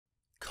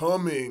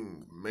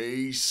Coming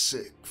May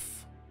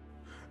 6th.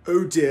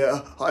 Oh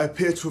dear, I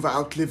appear to have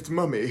outlived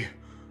Mummy.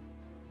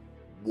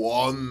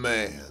 One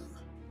man.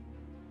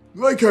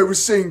 Like I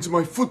was saying to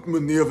my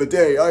footman the other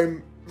day,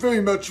 I'm very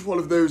much one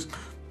of those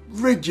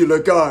regular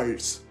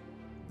guys.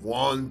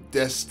 One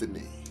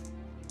destiny.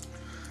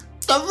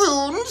 The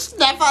runes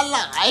never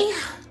lie.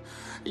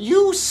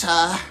 You,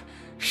 sir,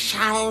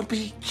 shall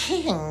be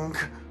king.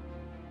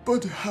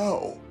 But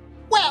how?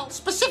 Well,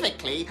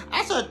 specifically,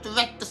 as a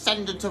direct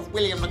descendant of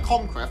William the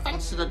Conqueror,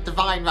 thanks to the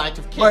divine right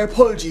of king. My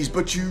apologies,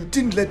 but you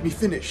didn't let me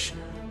finish.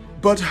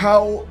 But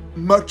how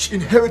much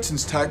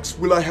inheritance tax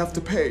will I have to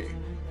pay?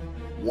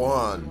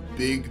 One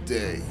big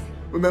day.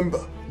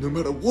 Remember, no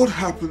matter what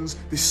happens,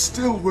 this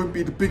still won't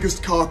be the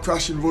biggest car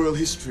crash in royal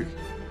history.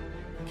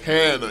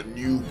 Can a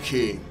new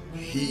king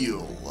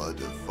heal a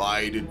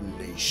divided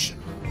nation?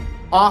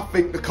 I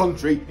think the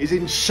country is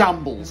in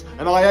shambles,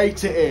 and I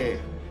hate it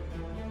here.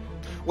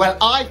 Well,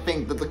 I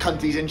think that the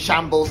country's in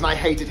shambles and I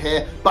hate it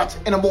here, but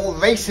in a more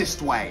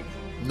racist way.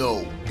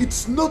 No.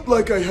 It's not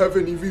like I have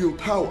any real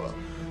power.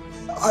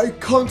 I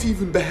can't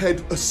even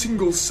behead a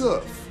single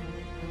serf.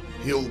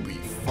 He'll be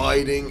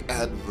fighting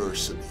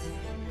adversity.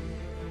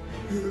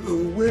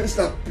 Where's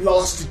that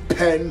blasted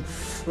pen?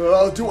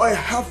 Do I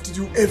have to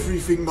do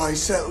everything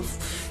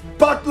myself?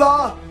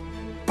 Butler!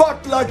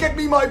 Butler, get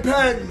me my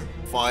pen!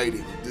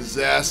 Fighting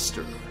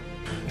disaster.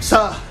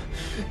 Sir,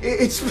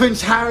 it's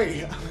Prince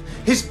Harry.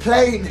 His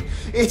plane,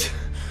 it...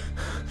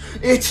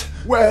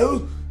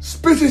 Well,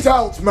 spit it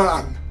out,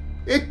 man!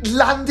 It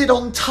landed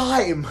on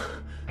time.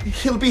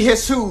 He'll be here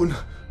soon.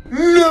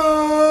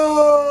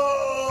 No!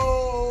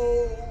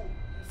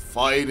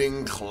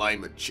 Fighting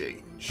climate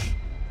change.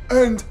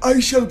 And I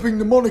shall bring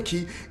the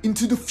monarchy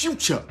into the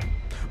future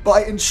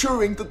by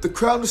ensuring that the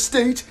Crown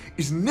Estate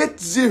is net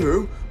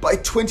zero by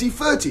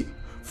 2030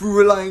 through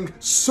relying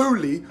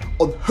solely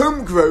on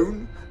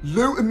homegrown,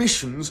 low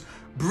emissions,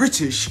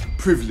 British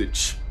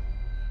privilege.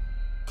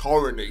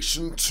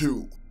 Coronation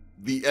 2.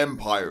 The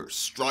Empire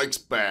Strikes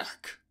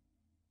Back.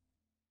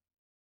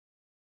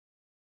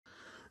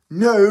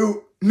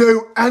 No,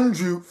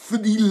 Andrew, for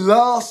the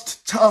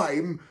last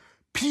time,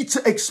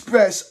 Pizza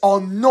Express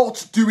are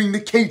not doing the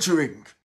catering.